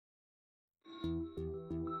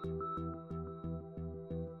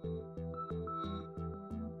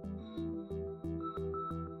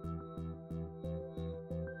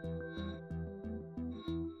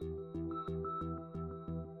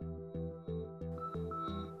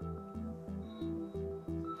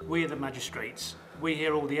We are the magistrates. We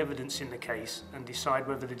hear all the evidence in the case and decide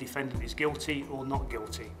whether the defendant is guilty or not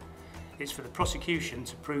guilty. It's for the prosecution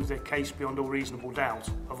to prove their case beyond all reasonable doubt,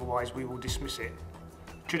 otherwise we will dismiss it.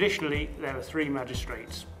 Traditionally, there are 3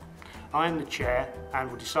 magistrates. I am the chair and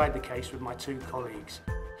will decide the case with my 2 colleagues.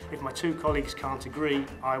 If my 2 colleagues can't agree,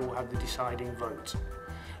 I will have the deciding vote.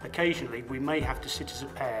 Occasionally, we may have to sit as a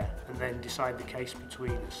pair and then decide the case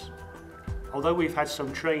between us. Although we've had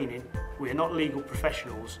some training, we are not legal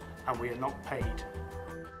professionals and we are not paid.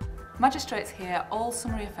 Magistrates hear all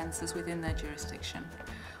summary offences within their jurisdiction.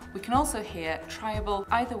 We can also hear triable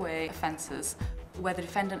either way offences where the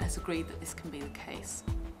defendant has agreed that this can be the case.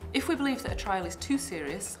 If we believe that a trial is too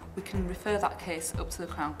serious, we can refer that case up to the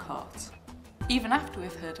Crown Court. Even after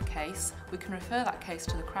we've heard a case, we can refer that case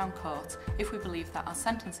to the Crown Court if we believe that our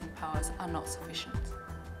sentencing powers are not sufficient.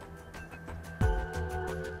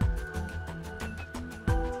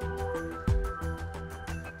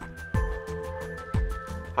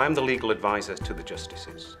 I am the legal advisor to the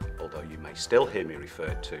Justices, although you may still hear me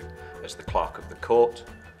referred to as the Clerk of the Court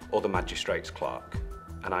or the Magistrates Clerk,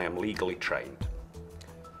 and I am legally trained.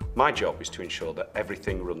 My job is to ensure that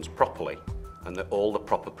everything runs properly and that all the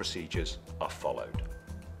proper procedures are followed.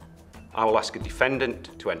 I will ask a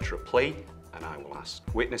defendant to enter a plea, and I will ask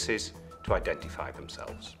witnesses to identify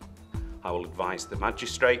themselves. I will advise the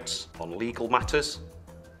magistrates on legal matters,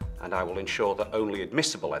 and I will ensure that only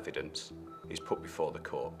admissible evidence is put before the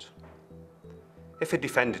court. If a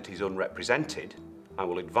defendant is unrepresented, I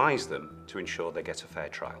will advise them to ensure they get a fair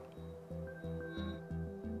trial.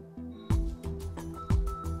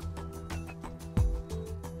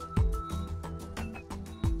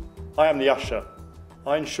 I am the usher.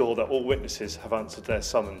 I ensure that all witnesses have answered their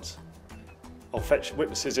summons. I'll fetch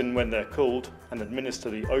witnesses in when they're called and administer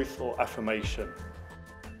the oath or affirmation.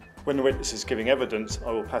 When the witness is giving evidence,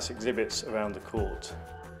 I will pass exhibits around the court.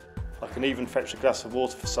 I can even fetch a glass of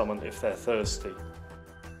water for someone if they're thirsty.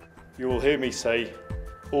 You will hear me say,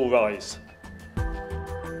 "All rise."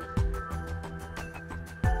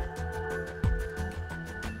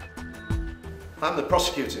 I'm the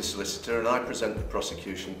prosecuting solicitor and I present the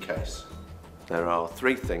prosecution case. There are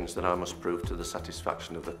 3 things that I must prove to the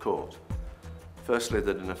satisfaction of the court. Firstly,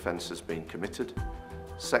 that an offence has been committed.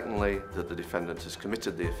 Secondly, that the defendant has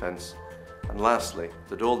committed the offence. And lastly,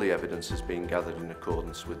 that all the evidence has been gathered in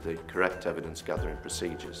accordance with the correct evidence gathering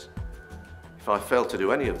procedures. If I fail to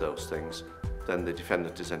do any of those things, then the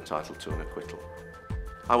defendant is entitled to an acquittal.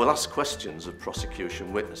 I will ask questions of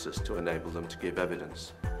prosecution witnesses to enable them to give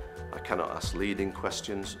evidence. I cannot ask leading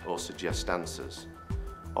questions or suggest answers.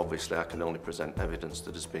 Obviously, I can only present evidence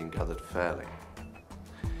that has been gathered fairly.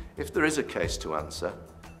 If there is a case to answer,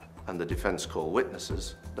 and the defence call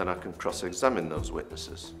witnesses, then I can cross-examine those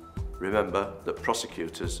witnesses. Remember that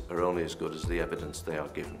prosecutors are only as good as the evidence they are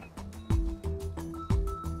given.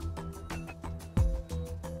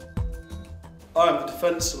 I am the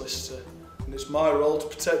defence solicitor, and it's my role to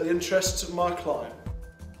protect the interests of my client.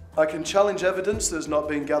 I can challenge evidence that has not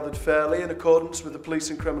been gathered fairly in accordance with the Police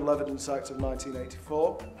and Criminal Evidence Act of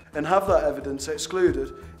 1984, and have that evidence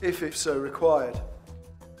excluded if so required.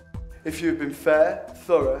 If you have been fair,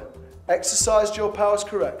 thorough, exercised your powers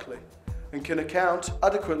correctly, and can account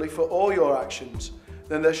adequately for all your actions,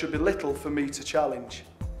 then there should be little for me to challenge.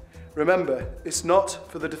 Remember, it's not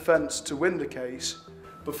for the defence to win the case,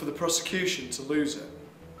 but for the prosecution to lose it.